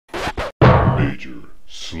Major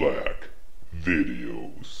Slack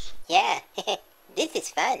Videos. Yeah, this is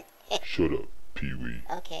fun. Shut up, Pee-wee.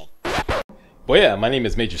 Okay. Well, yeah, my name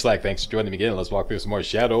is Major Slack. Thanks for joining me again. Let's walk through some more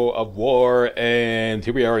Shadow of War. And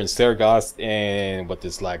here we are in Seregost. And what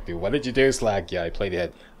did Slack do? What did you do, Slack? Yeah, I played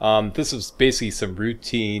ahead. This was basically some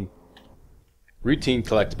routine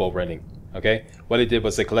collectible running. Okay, what I did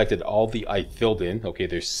was I collected all the I filled in. Okay,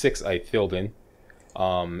 there's 6 I filled in,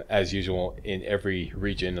 as usual in every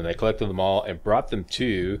region, and I collected them all and brought them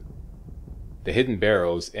to the hidden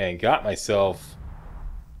barrows and got myself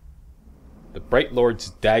the Bright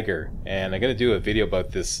Lord's Dagger. And I'm gonna do a video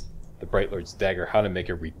about this, the Bright Lord's Dagger, how to make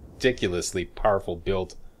a ridiculously powerful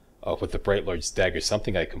build with the Bright Lord's Dagger,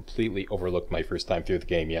 something I completely overlooked my first time through the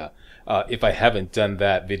game. Yeah, if I haven't done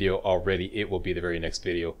that video already, it will be the very next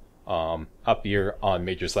video up here on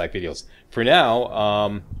MajorSlackVideos. For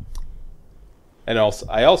now, and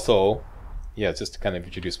I also, yeah, just to kind of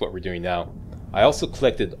introduce what we're doing now, I also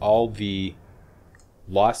collected all the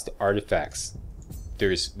lost artifacts.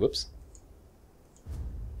 There's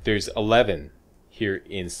 11 here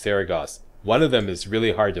in Seregost. One of them is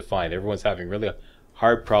really hard to find. Everyone's having really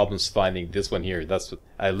hard problems finding this one here. That's what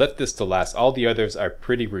I left this to last. All the others are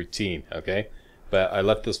pretty routine, okay? But I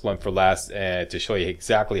left this one for last to show you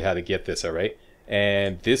exactly how to get this, alright?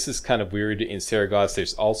 And this is kind of weird in Seregost.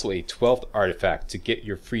 There's also a 12th artifact. To get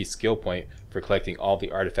your free skill point for collecting all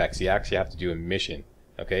the artifacts, you actually have to do a mission,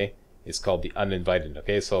 okay? It's called the Uninvited,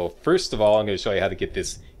 okay? So first of all, I'm going to show you how to get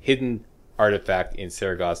this hidden artifact in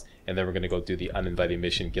Seregost, and then we're going to go do the Uninvited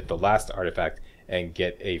mission, get the last artifact, and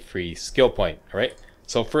get a free skill point, alright?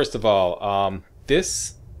 So first of all,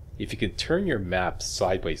 this... if you can turn your map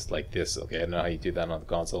sideways like this, okay, I don't know how you do that on the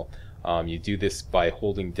console. You do this by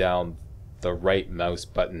holding down the right mouse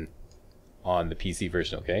button on the PC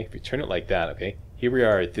version, okay? If you turn it like that, okay, here we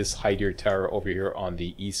are at this Hydir Tower over here on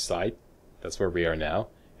the east side. That's where we are now.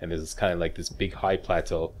 And this is kind of like this big high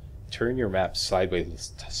plateau. Turn your map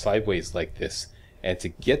sideways like this. And to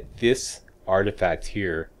get this artifact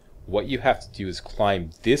here, what you have to do is climb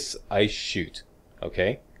this ice chute,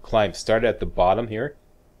 okay? Start at the bottom here,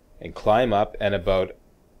 and climb up, and about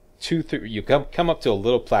you come up to a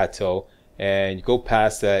little plateau, and you go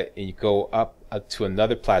past that, and you go up to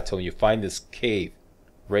another plateau, and you find this cave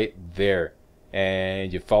right there,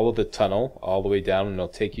 and you follow the tunnel all the way down, and it'll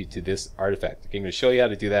take you to this artifact. Okay, I'm going to show you how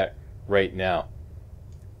to do that right now.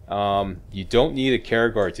 You don't need a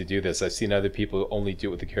Caragor to do this. I've seen other people only do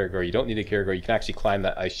it with a Caragor. You don't need a Caragor. You can actually climb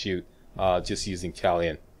that ice chute just using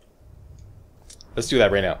Talion. Let's do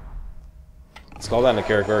that right now. Let's call down the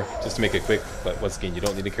Caragor just to make it quick, but once again, you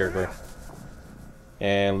don't need a Caragor.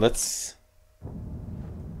 And let's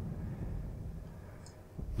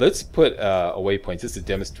put a waypoint just to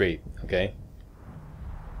demonstrate, okay,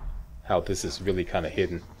 how this is really kind of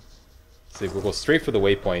hidden. So we'll go straight for the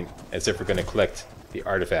waypoint as if we're going to collect the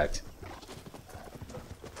artifact.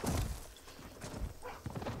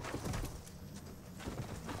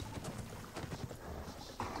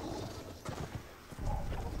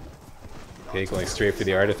 Okay, going straight for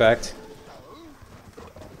the artifact.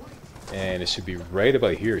 And it should be right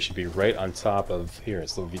about here. It should be right on top of here.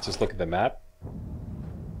 So if you just look at the map,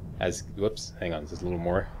 whoops, hang on, there's a little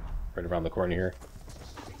more. Right around the corner here.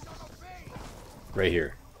 Right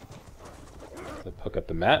here. Let's hook up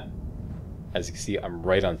the map. As you can see, I'm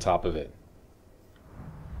right on top of it.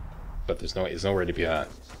 But there's nowhere to be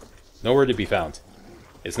found.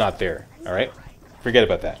 It's not there, alright? Forget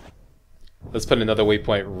about that. Let's put another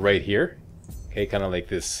waypoint right here. Okay, kind of like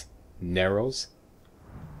this narrows.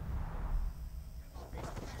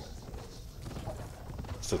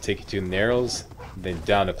 So take you to narrows, then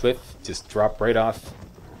down a cliff, just drop right off.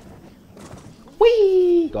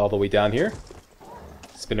 Whee! All the way down here.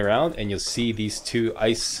 Spin around, and you'll see these 2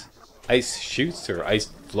 ice chutes, or ice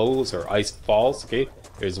flows, or ice falls. Okay,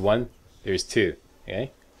 there's 1, there's 2.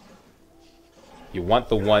 Okay, you want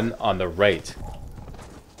the one on the right.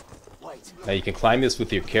 Now you can climb this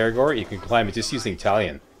with your Caragor, you can climb it just using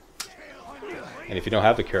Talion. And if you don't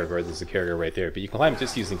have the Caragor, there's a Caragor right there, but you can climb it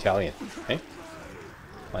just using Talion. Okay?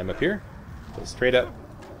 Climb up here, go straight up,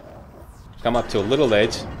 come up to a little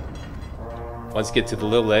ledge. Once you get to the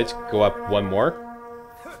little edge, go up 1 more,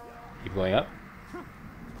 keep going up,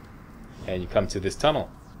 and you come to this tunnel.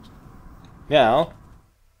 Now,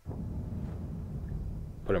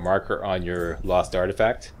 put a marker on your lost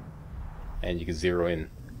artifact, and you can zero in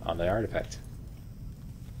on the artifact.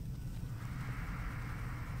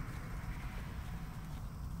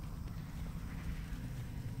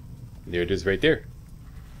 There it is right there.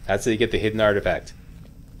 That's how you get the hidden artifact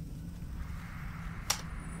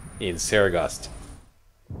in Seregost.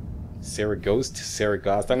 Seregost,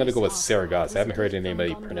 Seregost. I'm gonna go with Seregost. I haven't heard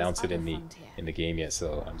anybody pronounce it in the game yet,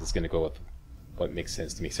 so I'm just gonna go with what makes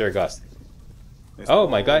sense to me. Seregost. Oh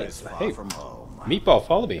my god! Hey, Meatball,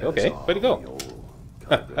 follow me. Okay, way to go.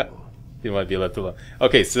 Didn't want to be left alone.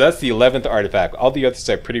 Okay, so that's the 11th artifact. All the others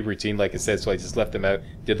are pretty routine, like I said, so I just left them out,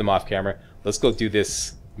 did them off camera. Let's go do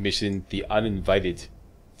this mission, the Uninvited,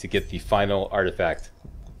 to get the final artifact.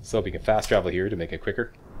 So we can fast travel here to make it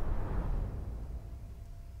quicker.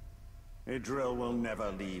 Idril will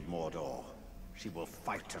never leave Mordor. She will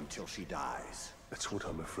fight until she dies. That's what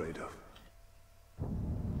I'm afraid of.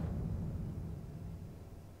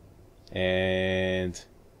 And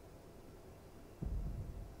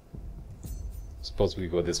suppose we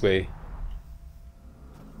go this way.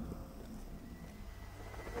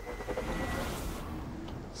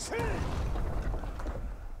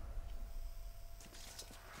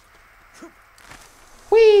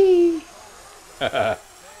 Whee!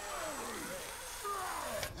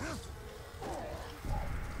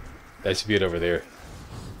 That should be it over there.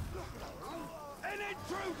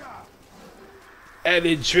 An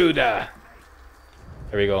intruder!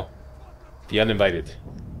 There we go. The Uninvited.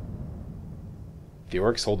 The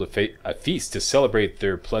orcs hold a feast to celebrate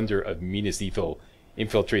their plunder of meanest evil.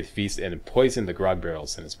 Infiltrate the feast and poison the grog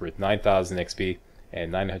barrels, and it's worth 9,000 XP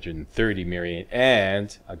and 930 Mirian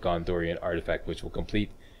and a Gondorian artifact, which will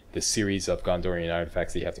complete the series of Gondorian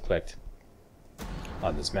artifacts that you have to collect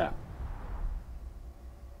on this map.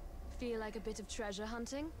 Feel like a bit of treasure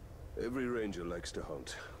hunting? Every ranger likes to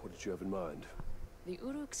hunt. What did you have in mind? The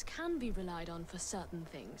Uruks can be relied on for certain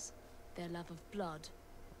things. Their love of blood,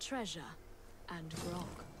 treasure, and grog.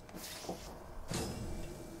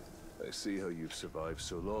 I see how you've survived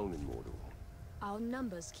so long in Mordor. Our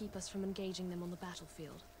numbers keep us from engaging them on the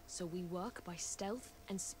battlefield, so we work by stealth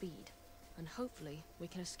and speed. And hopefully, we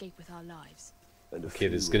can escape with our lives. Okay,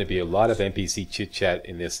 there's going to be a lot of NPC chit-chat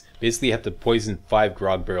in this. Basically, you have to poison 5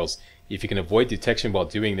 grog barrels. If you can avoid detection while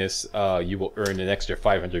doing this, you will earn an extra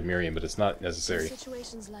 500 Miriam, but it's not necessary. In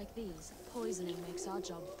situations like these, poisoning makes our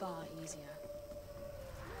job far easier.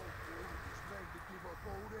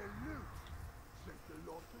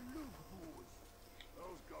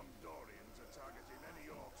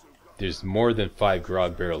 There's more than 5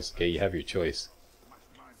 grog barrels. Okay, you have your choice.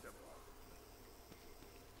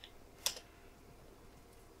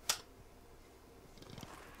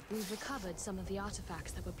 We've recovered some of the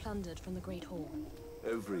artifacts that were plundered from the Great Hall.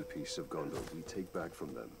 Every piece of Gondor we take back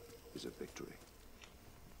from them is a victory.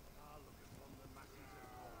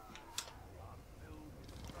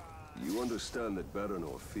 You understand that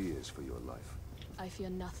Baranor fears for your life. I fear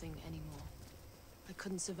nothing anymore. I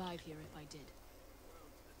couldn't survive here if I did.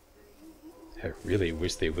 I really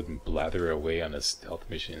wish they wouldn't blather away on a stealth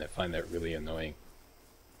mission. I find that really annoying.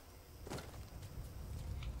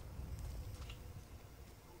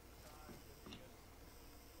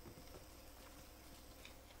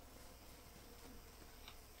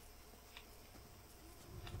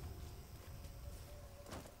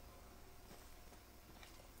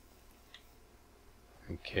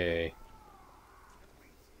 Okay.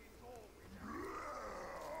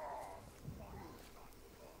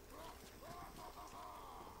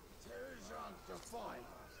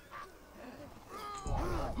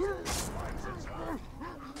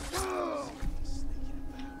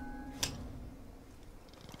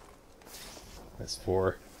 That's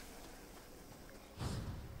 4.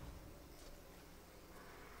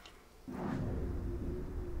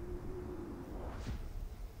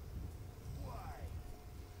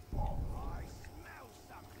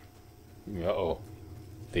 Uh-oh.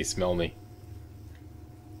 They smell me.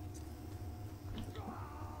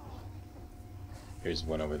 Here's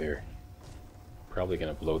one over there. Probably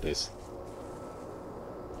gonna blow this.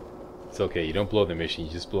 It's okay, you don't blow the mission,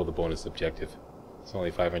 you just blow the bonus objective. It's only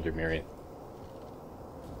 500 Miriam.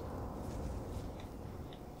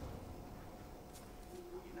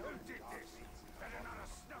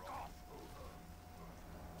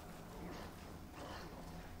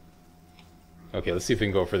 Okay, let's see if we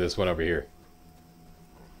can go for this one over here.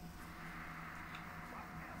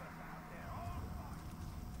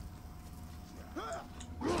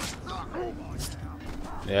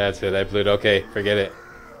 Yeah, that's it. I blew it. Okay, forget it.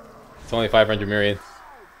 It's only 500 Miriam.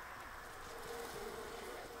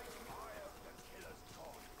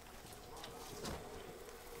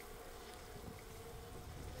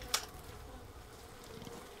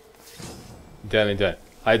 Done and done.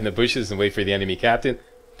 Hide in the bushes and wait for the enemy captain.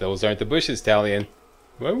 Those aren't the bushes, Talion.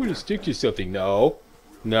 Why would you stick to something? No.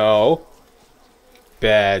 No.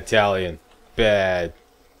 Bad, Talion. Bad.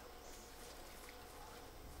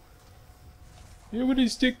 You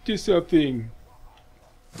would stick to something.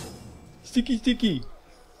 Sticky, sticky.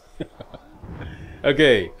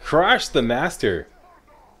 Okay, Crash the Master.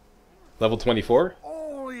 Level 24.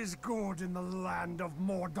 All is good in the land of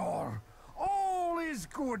Mordor. All is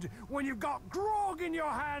good when you've got grog in your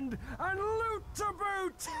hand and loot to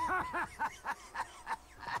boot.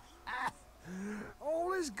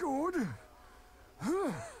 All is good.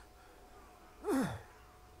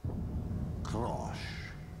 Crush.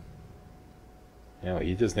 No,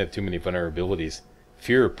 he doesn't have too many vulnerabilities.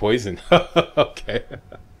 Fear of poison. Okay.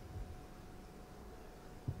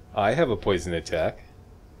 I have a poison attack.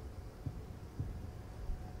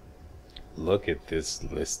 Look at this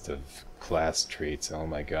list of class traits. Oh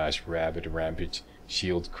my gosh. Rabid, Rampage,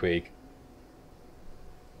 Shield, Quake.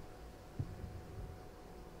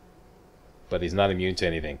 But he's not immune to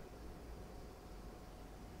anything.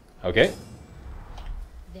 Okay.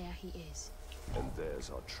 There he is. And there's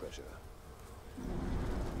our treasure.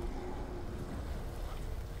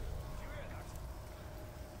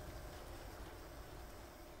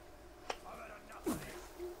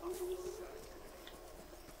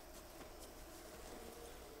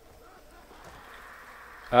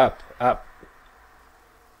 Up, up.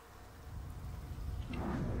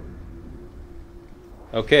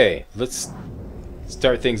 Okay, let's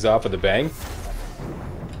start things off with a bang.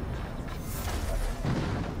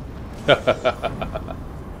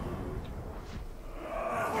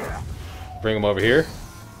 Bring him over here.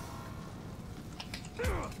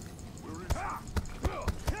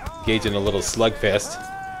 Engage in a little slugfest.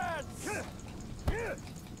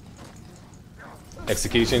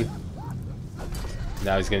 Execution.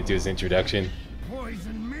 Now he's gonna do his introduction.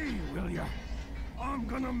 Poison me, will ya? I'm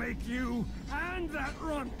gonna make you and that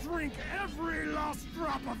runt drink every last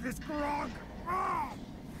drop of this grog. Ah!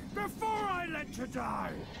 Before I let you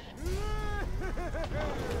die.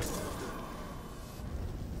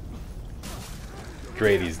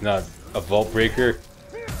 Great, he's not a vault breaker.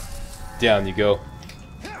 Down you go.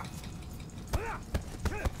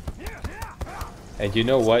 And you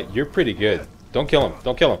know what? You're pretty good. Don't kill him.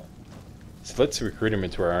 Don't kill him. So let's recruit him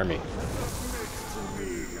into our army.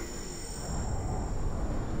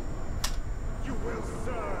 You will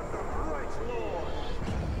serve the right lord.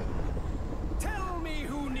 Tell me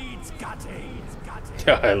who needs gutting.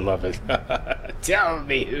 I love it. Tell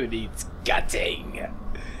me who needs gutting.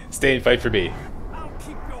 Stay and fight for me. I'll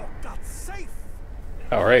keep your guts safe.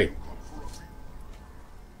 Alright.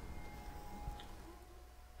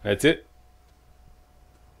 That's it.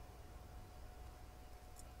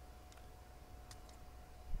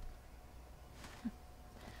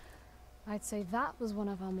 I'd say that was one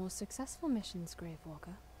of our more successful missions,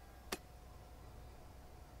 Gravewalker.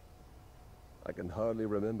 I can hardly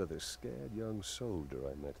remember the scared young soldier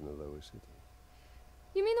I met in the lower city.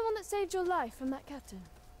 You mean the one that saved your life from that captain?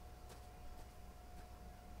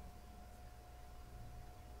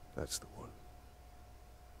 That's the one.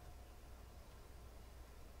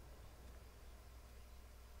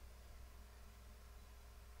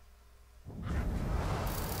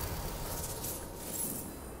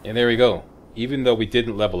 And there we go. Even though we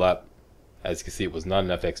didn't level up, as you can see, it was not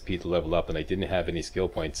enough XP to level up, and I didn't have any skill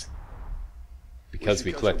points because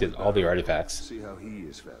we collected all the artifacts. See how he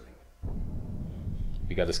is faring.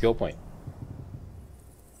 We got a skill point.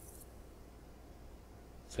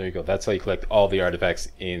 So there you go. That's how you collect all the artifacts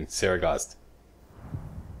in Seregost.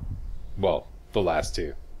 Well, the last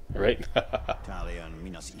two, right?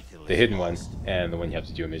 The hidden one and the one you have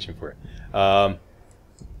to do a mission for.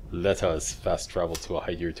 Let us fast travel to a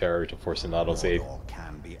hide tower to force an autosave.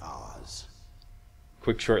 Can be ours.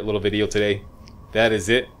 Quick short little video today. That is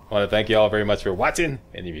it. I want to thank you all very much for watching.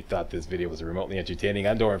 And if you thought this video was remotely entertaining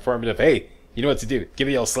and or informative, hey, you know what to do. Give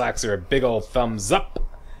the old Slackser a big old thumbs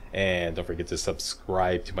up. And don't forget to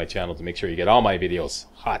subscribe to my channel to make sure you get all my videos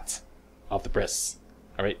hot off the press.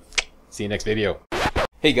 Alright, see you next video.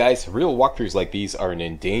 Hey guys, real walkthroughs like these are an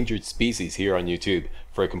endangered species here on YouTube.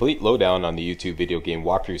 For a complete lowdown on the YouTube video game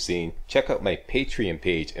walkthrough scene, check out my Patreon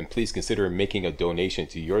page and please consider making a donation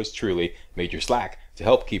to yours truly, Major Slack, to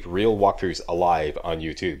help keep real walkthroughs alive on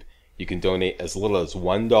YouTube. You can donate as little as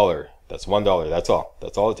 $1. That's $1, that's all.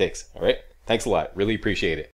 That's all it takes, alright? Thanks a lot, really appreciate it.